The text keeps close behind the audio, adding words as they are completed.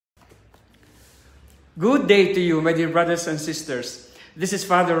Good day to you, my dear brothers and sisters. This is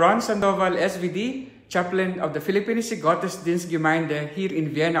Father Ron Sandoval, SVD, Chaplain of the Philippines Gottesdienstgemeinde here in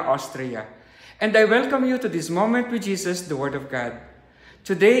Vienna, Austria. And I welcome you to this moment with Jesus, the Word of God.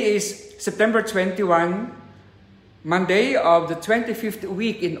 Today is September 21, Monday of the 25th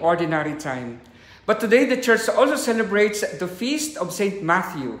week in Ordinary Time. But today the Church also celebrates the feast of Saint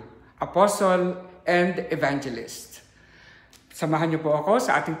Matthew, Apostle and Evangelist. Samahan niyo po ako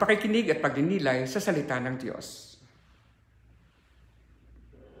sa ating pakikinig at pagninilay sa salita ng Diyos.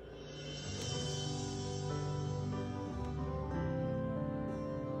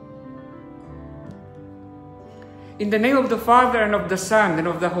 In the name of the Father, and of the Son, and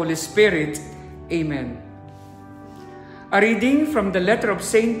of the Holy Spirit, Amen. A reading from the letter of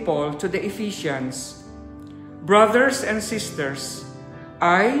St. Paul to the Ephesians. Brothers and sisters,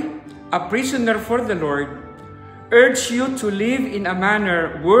 I, a prisoner for the Lord, urge you to live in a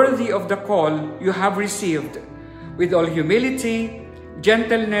manner worthy of the call you have received, with all humility,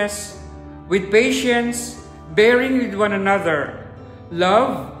 gentleness, with patience, bearing with one another,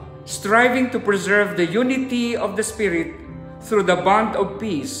 love, striving to preserve the unity of the Spirit through the bond of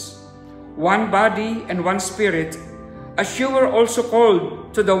peace, one body and one Spirit, as you were also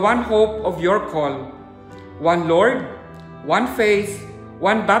called to the one hope of your call, one Lord, one faith,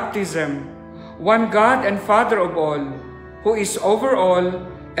 one baptism, one God and Father of all, who is over all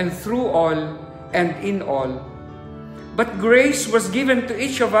and through all and in all. But grace was given to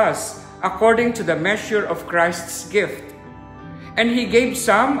each of us according to the measure of Christ's gift. And He gave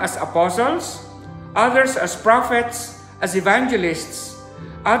some as apostles, others as prophets, as evangelists,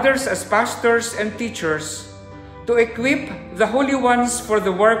 others as pastors and teachers, to equip the holy ones for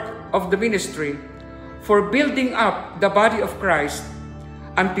the work of the ministry, for building up the body of Christ,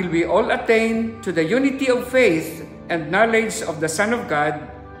 until we all attain to the unity of faith and knowledge of the Son of God,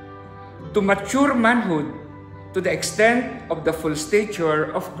 to mature manhood, to the extent of the full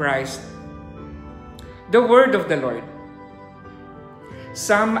stature of Christ. The word of the Lord.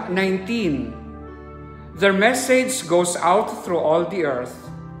 Psalm 19. Their message goes out through all the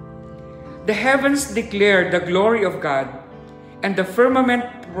earth. The heavens declare the glory of God, and the firmament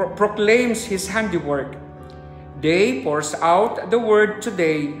proclaims His handiwork. Day pours out the word to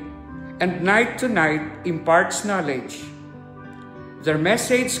day, and night to night imparts knowledge. Their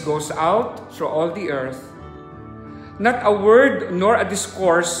message goes out through all the earth. Not a word nor a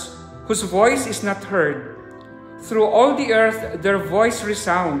discourse whose voice is not heard. Through all the earth their voice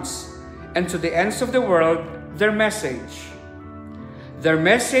resounds, and to the ends of the world their message. Their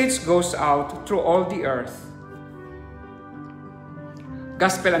message goes out through all the earth.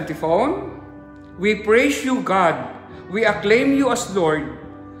 Gospel Antiphon. We praise you, God. We acclaim you as Lord.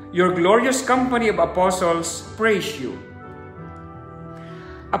 Your glorious company of apostles praise you.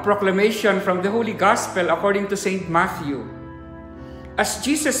 A proclamation from the Holy Gospel according to St. Matthew. As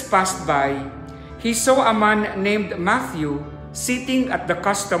Jesus passed by, He saw a man named Matthew sitting at the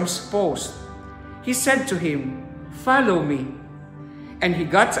customs post. He said to him, "Follow me." And he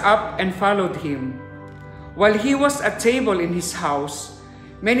got up and followed him. While he was at table in his house,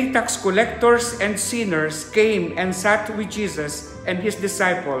 many tax collectors and sinners came and sat with Jesus and His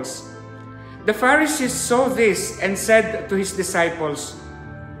disciples. The Pharisees saw this and said to His disciples,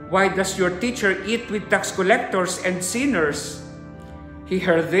 "Why does your teacher eat with tax collectors and sinners?" He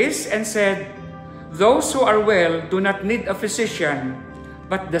heard this and said, "Those who are well do not need a physician,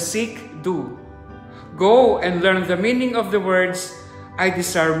 but the sick do. Go and learn the meaning of the words, 'I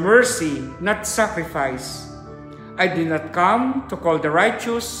desire mercy, not sacrifice.' I did not come to call the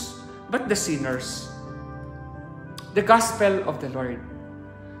righteous, but the sinners." The Gospel of the Lord.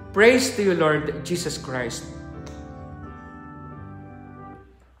 Praise to you, Lord Jesus Christ.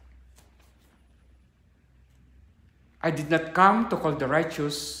 I did not come to call the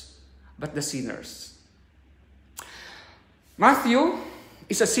righteous, but the sinners. Matthew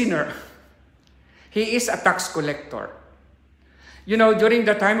is a sinner. He is a tax collector. You know, during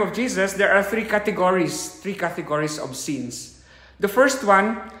the time of Jesus, there are three categories of sins. The first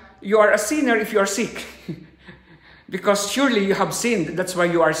one, you are a sinner if you are sick. Because surely you have sinned, that's why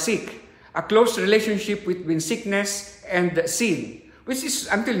you are sick. A close relationship between sickness and sin, which is,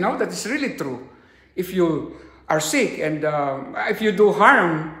 until now, that is really true. If you are sick and if you do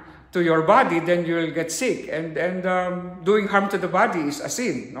harm to your body, then you will get sick. And doing harm to the body is a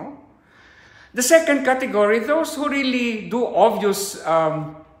sin, no? The second category, those who really do obvious,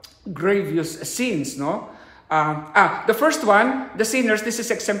 grievous sins, no? The first one, the sinners, this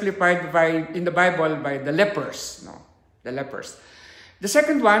is exemplified in the Bible by the lepers, no? The lepers. The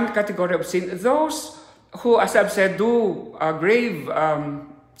second one, category of sin, those who, as I've said, do grave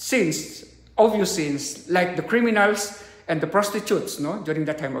sins, obvious sins, like the criminals and the prostitutes, no, during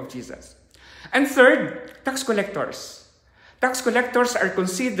the time of Jesus. And third, tax collectors. Tax collectors are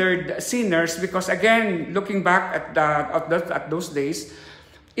considered sinners because, again, looking back at those days,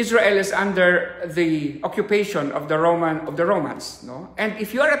 Israel is under the occupation of the Romans, no? And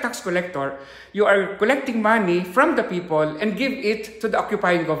if you are a tax collector, you are collecting money from the people and give it to the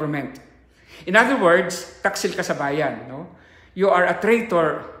occupying government. In other words, taksil ka sa bayan, no? You are a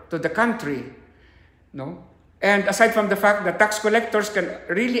traitor to the country, no? And aside from the fact that tax collectors can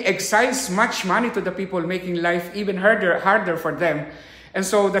really excise much money to the people, making life even harder for them. And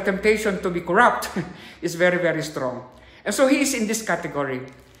so the temptation to be corrupt is very, very strong. And so he is in this category.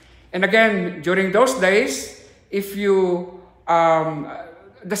 And again, during those days, if you,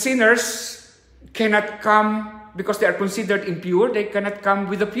 the sinners cannot come because they are considered impure, they cannot come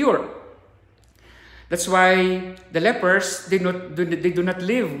with the pure. That's why the lepers, they do not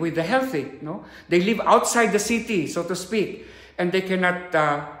live with the healthy, no? They live outside the city, so to speak, and they cannot,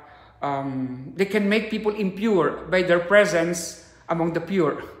 they can make people impure by their presence among the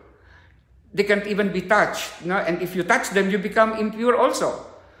pure. They can't even be touched, no? And if you touch them, you become impure also.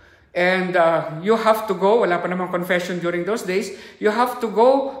 And you have to go, wala pa namang confession during those days, you have to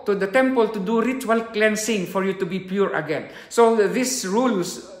go to the temple to do ritual cleansing for you to be pure again. So these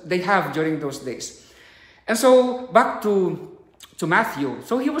rules they have during those days. And so, back to Matthew.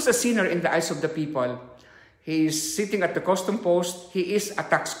 So, he was a sinner in the eyes of the people. He is sitting at the custom post. He is a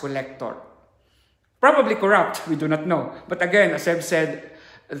tax collector. Probably corrupt, we do not know. But again, as I've said,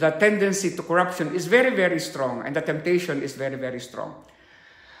 the tendency to corruption is very, very strong. And the temptation is very, very strong.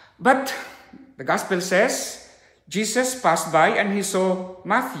 But the gospel says, Jesus passed by and he saw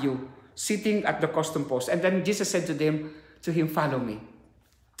Matthew sitting at the custom post. And then Jesus said to him, follow me.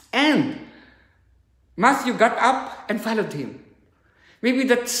 And Matthew got up and followed him. Maybe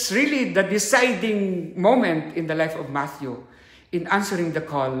that's really the deciding moment in the life of Matthew in answering the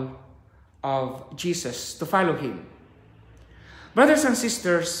call of Jesus to follow him. Brothers and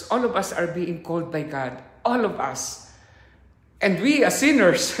sisters, all of us are being called by God. All of us. And we as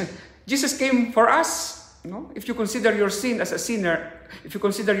sinners, Jesus came for us. You know? If you consider your sin as a sinner, if you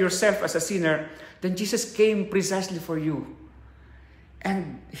consider yourself as a sinner, then Jesus came precisely for you.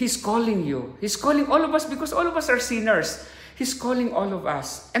 And He's calling you. He's calling all of us because all of us are sinners. He's calling all of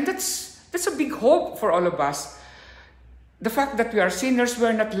us. And that's a big hope for all of us. The fact that we are sinners, we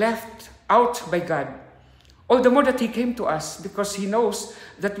are not left out by God. All the more that He came to us because He knows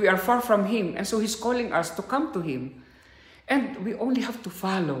that we are far from Him. And so He's calling us to come to Him. And we only have to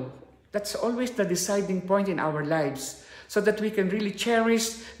follow. That's always the deciding point in our lives. So that we can really cherish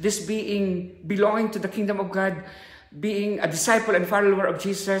this belonging to the kingdom of God. Being a disciple and follower of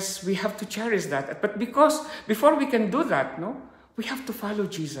Jesus, we have to cherish that. But before we can do that, no, we have to follow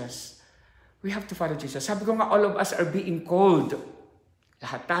Jesus. We have to follow Jesus. Sabi ko nga, all of us are being called.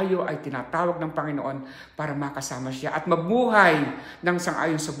 Lahat tayo ay tinatawag ng Panginoon para makasama siya at mabuhay ng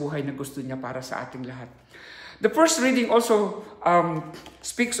sang-ayon sa buhay na gusto niya para sa ating lahat. The first reading also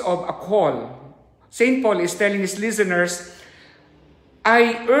speaks of a call. St. Paul is telling his listeners,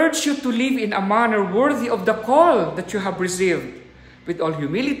 I urge you to live in a manner worthy of the call that you have received, with all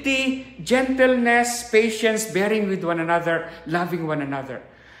humility, gentleness, patience, bearing with one another, loving one another.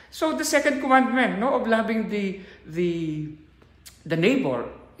 So the second commandment, no, of loving the neighbor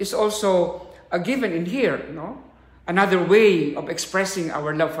is also given in here, no? Another way of expressing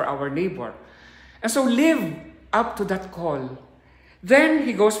our love for our neighbor. And so live up to that call. Then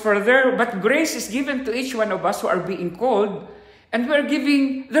he goes further, but grace is given to each one of us who are being called. And we're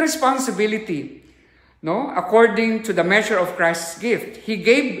giving the responsibility, no, according to the measure of Christ's gift. He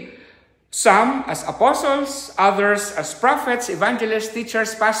gave some as apostles, others as prophets, evangelists,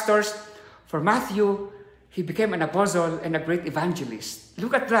 teachers, pastors. For Matthew, he became an apostle and a great evangelist.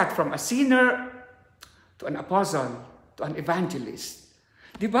 Look at that, from a sinner to an apostle to an evangelist.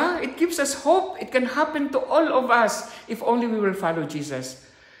 Diba? It gives us hope. It can happen to all of us if only we will follow Jesus.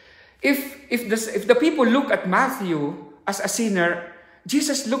 If the people look at Matthew as a sinner,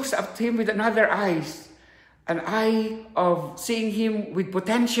 Jesus looks at him with another eyes. An eye of seeing him with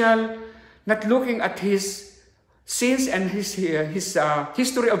potential, not looking at his sins and his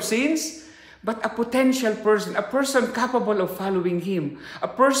history of sins, but a potential person, a person capable of following him, a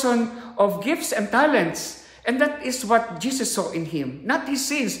person of gifts and talents. And that is what Jesus saw in him, not his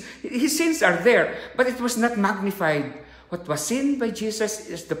sins. His sins are there, but it was not magnified. What was seen by Jesus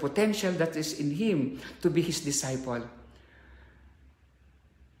is the potential that is in him to be his disciple.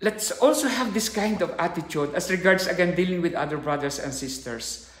 Let's also have this kind of attitude as regards, again, dealing with other brothers and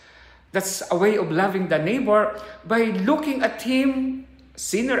sisters. That's a way of loving the neighbor by looking at him,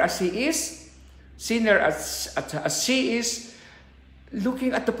 sinner as he is, sinner as she is,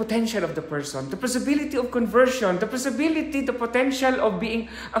 looking at the potential of the person, the possibility of conversion, the possibility, the potential of being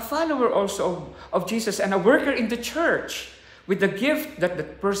a follower also of Jesus and a worker in the church with the gift that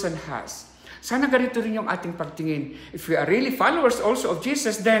that person has. Sana ganito rin yung ating pagtingin. If we are really followers also of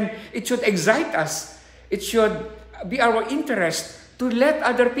Jesus, then it should excite us. It should be our interest to let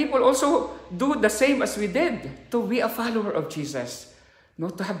other people also do the same as we did, to be a follower of Jesus. No,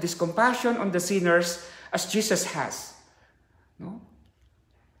 to have this compassion on the sinners as Jesus has. No?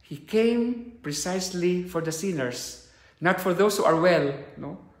 He came precisely for the sinners, not for those who are well.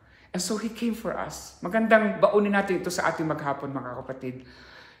 No? And so He came for us. Magandang baunin natin ito sa ating maghapon, mga kapatid.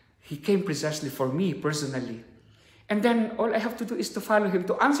 He came precisely for me personally. And then all I have to do is to follow Him,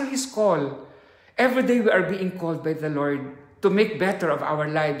 to answer His call. Every day we are being called by the Lord to make better of our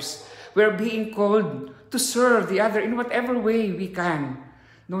lives. We are being called to serve the other in whatever way we can.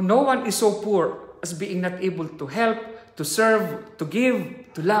 No one is so poor as being not able to help, to serve, to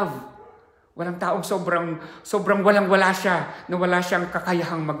give, to love. Walang taong sobrang walang-wala siya, na wala siyang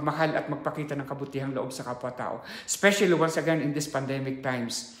kakayahang magmahal at magpakita ng kabutihang loob sa kapwa-tao. Especially once again in these pandemic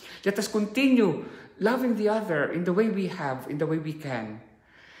times. Let us continue loving the other in the way we have, in the way we can.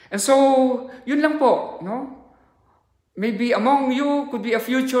 And so, yun lang po, no? Maybe among you could be a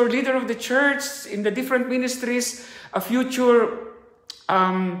future leader of the church in the different ministries, a future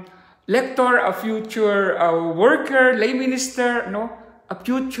lector, a future worker, lay minister, no? A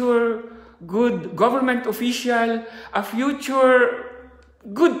future good government official, a future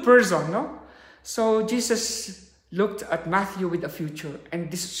good person, no? So Jesus looked at Matthew with a future,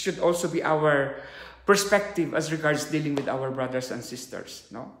 and this should also be our perspective as regards dealing with our brothers and sisters,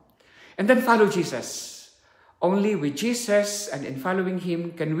 no? And then follow Jesus. Only with Jesus and in following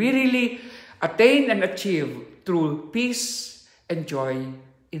Him can we really attain and achieve true peace and joy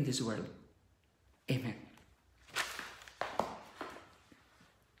in this world. Amen.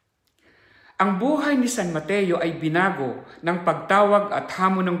 Ang buhay ni San Mateo ay binago ng pagtawag at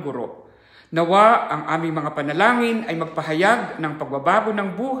hamon ng guro. Nawa ang aming mga panalangin ay magpahayag ng pagbabago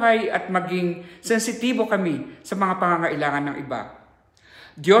ng buhay at maging sensitibo kami sa mga pangangailangan ng iba.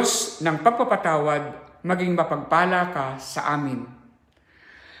 Diyos ng pagpapatawad, maging mapagpala ka sa amin.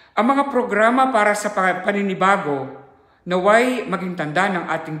 Ang mga programa para sa paninibago, naway maging tanda ng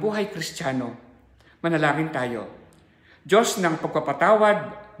ating buhay Kristiyano. Manalangin tayo. Diyos ng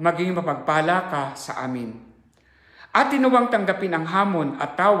pagpapatawad, maging mapagpala ka sa amin. At tinuwang tanggapin ang hamon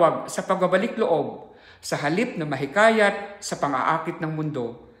at tawag sa pagbabalik loob sa halip na mahikayat sa pang-aakit ng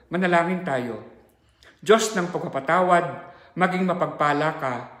mundo. Manalangin tayo. Diyos ng pagpapatawad, maging mapagpala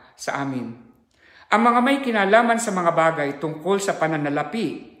ka sa amin. Ang mga may kinalaman sa mga bagay tungkol sa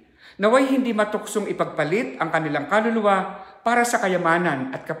pananalapi, naway hindi matuksong ipagpalit ang kanilang kaluluwa para sa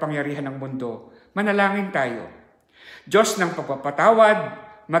kayamanan at kapangyarihan ng mundo. Manalangin tayo. Diyos ng pagpapatawad,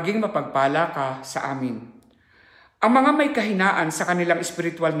 maging mapagpala ka sa amin. Ang mga may kahinaan sa kanilang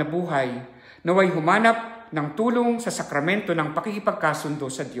espiritual na buhay, naway humanap ng tulong sa sakramento ng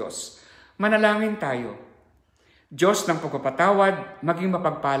pakikipagkasundo sa Diyos. Manalangin tayo. Diyos ng pagpapatawad, maging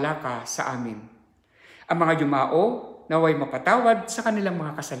mapagpala ka sa amin. Ang mga yumao, naway mapatawad sa kanilang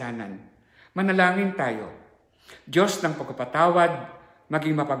mga kasalanan. Manalangin tayo. Diyos ng pagpapatawad,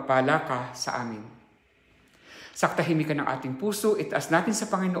 maging mapagpala ka sa amin. Sa katahimikan ng ating puso, itaas natin sa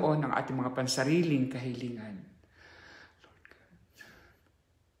Panginoon ang ating mga pansariling kahilingan.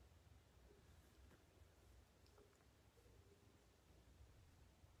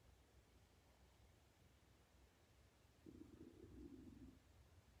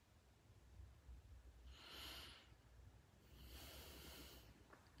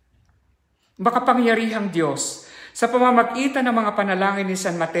 Makapangyarihang Diyos, sa pamamagitan ng mga panalangin ni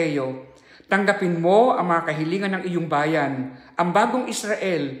San Mateo, tanggapin mo ang mga kahilingan ng iyong bayan, ang bagong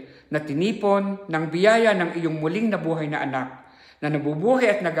Israel na tinipon ng biyaya ng iyong muling nabuhay na anak, na nabubuhay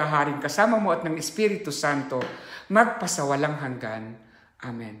at naghaharing kasama mo at ng Espiritu Santo, magpasawalang hanggan.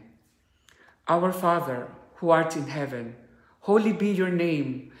 Amen. Our Father, who art in heaven, holy be your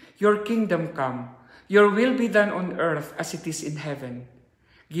name. Your kingdom come. Your will be done on earth as it is in heaven.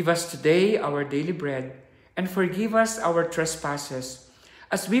 Give us today our daily bread, and forgive us our trespasses,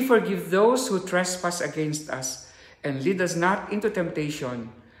 as we forgive those who trespass against us, and lead us not into temptation,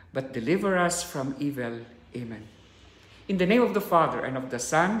 but deliver us from evil. Amen. In the name of the Father, and of the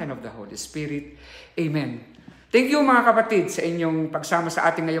Son, and of the Holy Spirit. Amen. Thank you mga kapatid sa inyong pagsama sa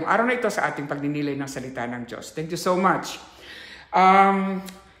ating ngayong araw na ito sa ating pagninilay ng salita ng Diyos. Thank you so much.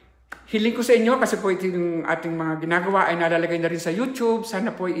 Hiling ko sa inyo kasi po ito yung ating mga ginagawa ay nalalagay na rin sa YouTube.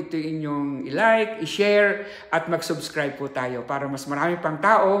 Sana po ito inyong i-like, i-share at mag-subscribe po tayo para mas marami pang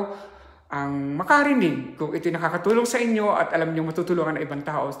tao ang makarinig. Kung ito'y nakakatulong sa inyo at alam niyo matutulungan ng ibang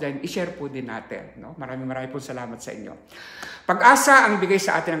tao, then i-share po din natin. No? Maraming po salamat sa inyo. Pag-asa ang bigay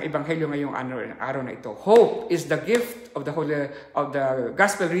sa atin ng Ebanghelyo ngayong araw na ito. Hope is the gift of the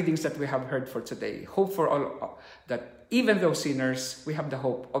gospel readings that we have heard for today. Hope for all that even though sinners, we have the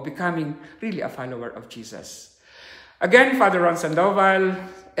hope of becoming really a follower of Jesus. Again, Father Ron Sandoval,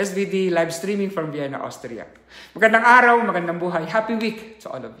 SVD, live streaming from Vienna, Austria. Magandang araw, magandang buhay. Happy week to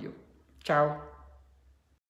all of you. Ciao.